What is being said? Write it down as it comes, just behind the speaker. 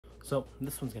So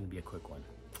this one's going to be a quick one.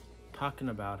 Talking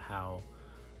about how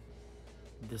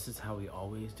this is how we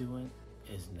always do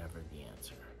it is never the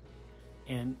answer.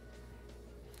 And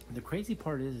the crazy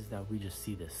part is that we just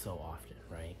see this so often,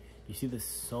 right? You see this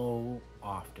so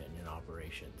often in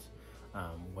operations.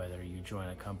 Whether you join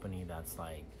a company that's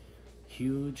like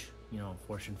huge,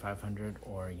 Fortune 500,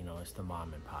 or, it's the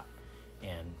mom and pop.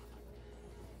 And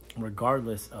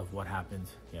regardless of what happens,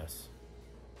 yes,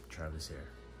 Travis here,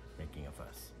 making a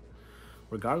fuss.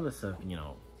 Regardless of,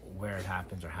 where it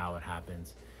happens or how it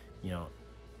happens,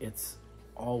 it's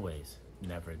always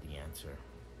never the answer.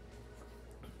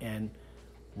 And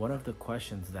one of the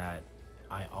questions that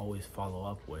I always follow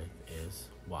up with is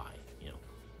why?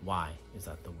 Why is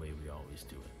that the way we always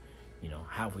do it?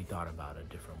 Have we thought about a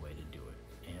different way to do it?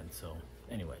 And so,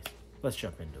 anyways, let's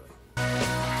jump into it.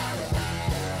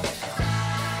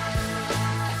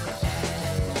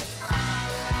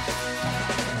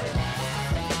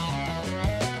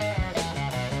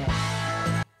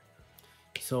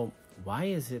 So why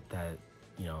is it that,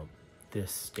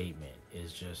 this statement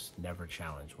is just never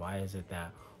challenged? Why is it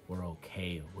that we're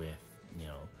okay with,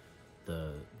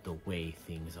 the way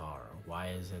things are? Why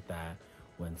is it that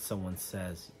when someone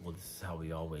says, well, this is how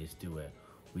we always do it,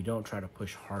 we don't try to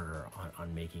push harder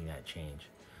on making that change?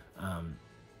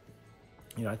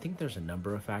 I think there's a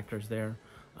number of factors there.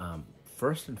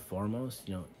 First and foremost,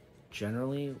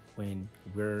 generally when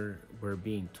we're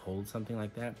being told something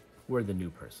like that, we're the new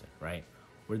person, right?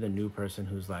 We're the new person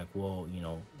who's like, well,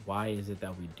 why is it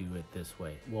that we do it this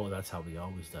way? Well, that's how we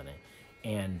always done it.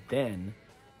 And then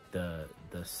the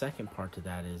second part to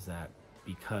that is that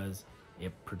because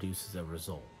it produces a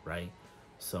result, right?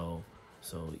 So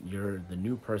you're the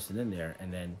new person in there,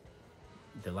 and then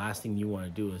the last thing you want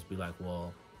to do is be like,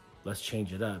 well, let's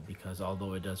change it up, because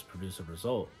although it does produce a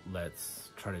result, let's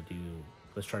try to do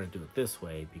it this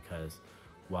way, because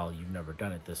while you've never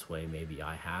done it this way, maybe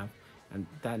I have. And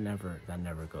that never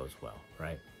goes well,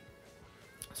 right?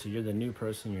 So you're the new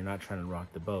person, you're not trying to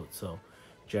rock the boat. So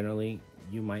generally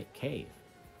you might cave.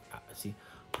 See,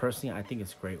 personally, I think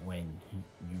it's great when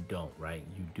you don't, right?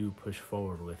 You do push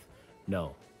forward with,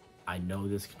 no, I know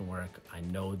this can work. I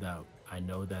know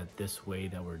that this way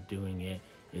that we're doing it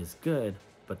is good,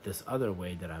 but this other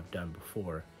way that I've done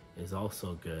before is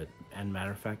also good. And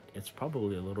matter of fact, it's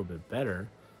probably a little bit better.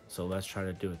 So let's try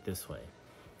to do it this way.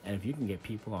 And if you can get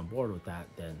people on board with that,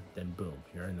 then boom,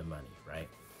 you're in the money, right?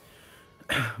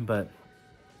 But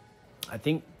I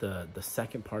think the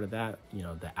second part of that,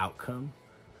 the outcome,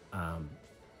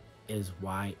 is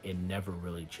why it never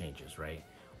really changes, right?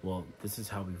 Well, this is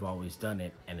how we've always done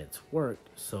it, and it's worked.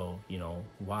 So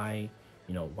why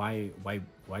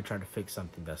try to fix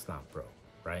something that's not broke,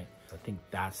 right? I think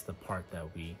that's the part that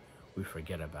we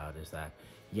forget about, is that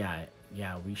yeah,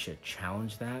 we should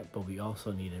challenge that, but we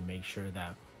also need to make sure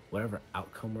that whatever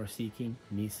outcome we're seeking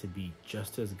needs to be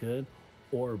just as good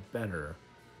or better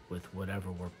with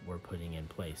whatever we're putting in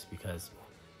place. Because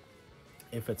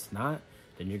if it's not,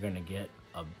 then you're going to get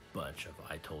a bunch of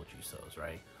I told you so's,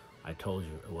 right? I told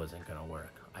you it wasn't going to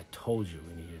work. I told you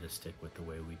we needed to stick with the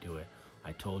way we do it.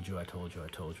 I told you.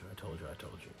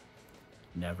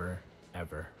 Never,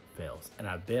 ever fails. And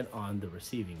I've been on the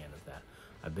receiving end of that.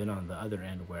 I've been on the other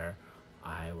end where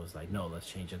I was like, no, let's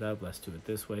change it up. Let's do it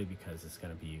this way because it's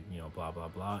going to be, blah, blah,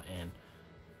 blah. And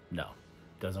no,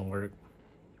 doesn't work.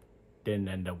 Didn't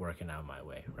end up working out my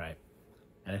way, right?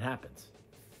 And it happens.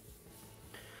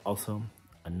 Also,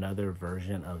 another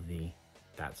version of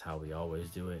that's how we always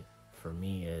do it for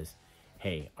me is,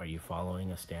 hey, are you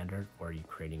following a standard or are you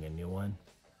creating a new one?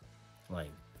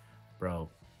 Like, bro,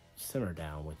 simmer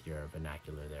down with your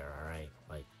vernacular there, all right?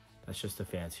 Like, that's just a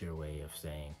fancier way of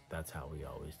saying that's how we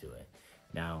always do it.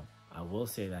 Now, I will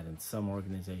say that in some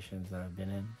organizations that I've been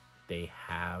in, they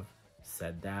have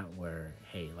said that where,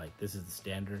 hey, like, this is the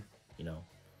standard,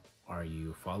 are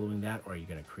you following that or are you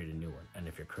going to create a new one? And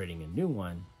if you're creating a new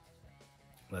one,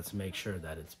 let's make sure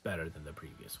that it's better than the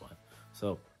previous one.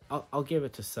 So I'll give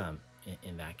it to some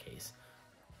in that case.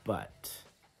 But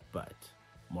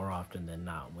more often than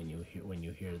not, when you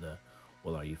hear the,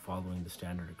 well, are you following the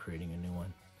standard or creating a new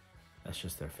one? That's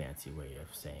just their fancy way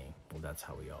of saying, well, that's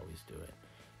how we always do it.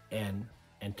 And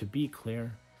to be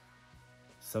clear,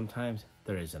 sometimes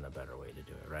there isn't a better way to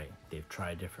do it, right? They've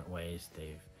tried different ways.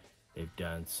 They've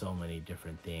done so many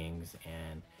different things,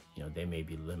 and they may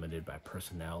be limited by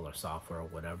personnel or software or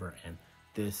whatever, and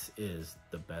this is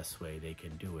the best way they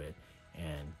can do it.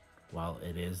 And while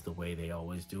it is the way they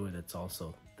always do it, it's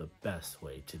also the best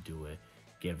way to do it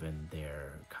given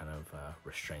their kind of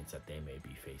restraints that they may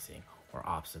be facing or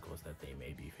obstacles that they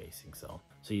may be facing. So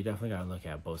you definitely got to look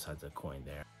at both sides of the coin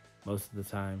there. Most of the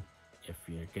time, if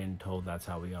you're getting told that's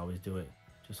how we always do it,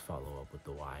 just follow up with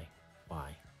the why.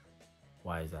 Why?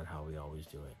 Why is that how we always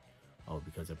do it? Oh,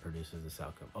 because it produces this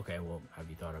outcome. Okay, well, have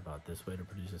you thought about this way to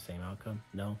produce the same outcome?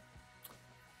 No?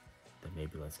 Then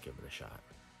maybe let's give it a shot.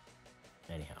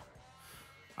 Anyhow.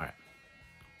 All right.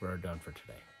 We're done for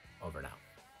today. Over now.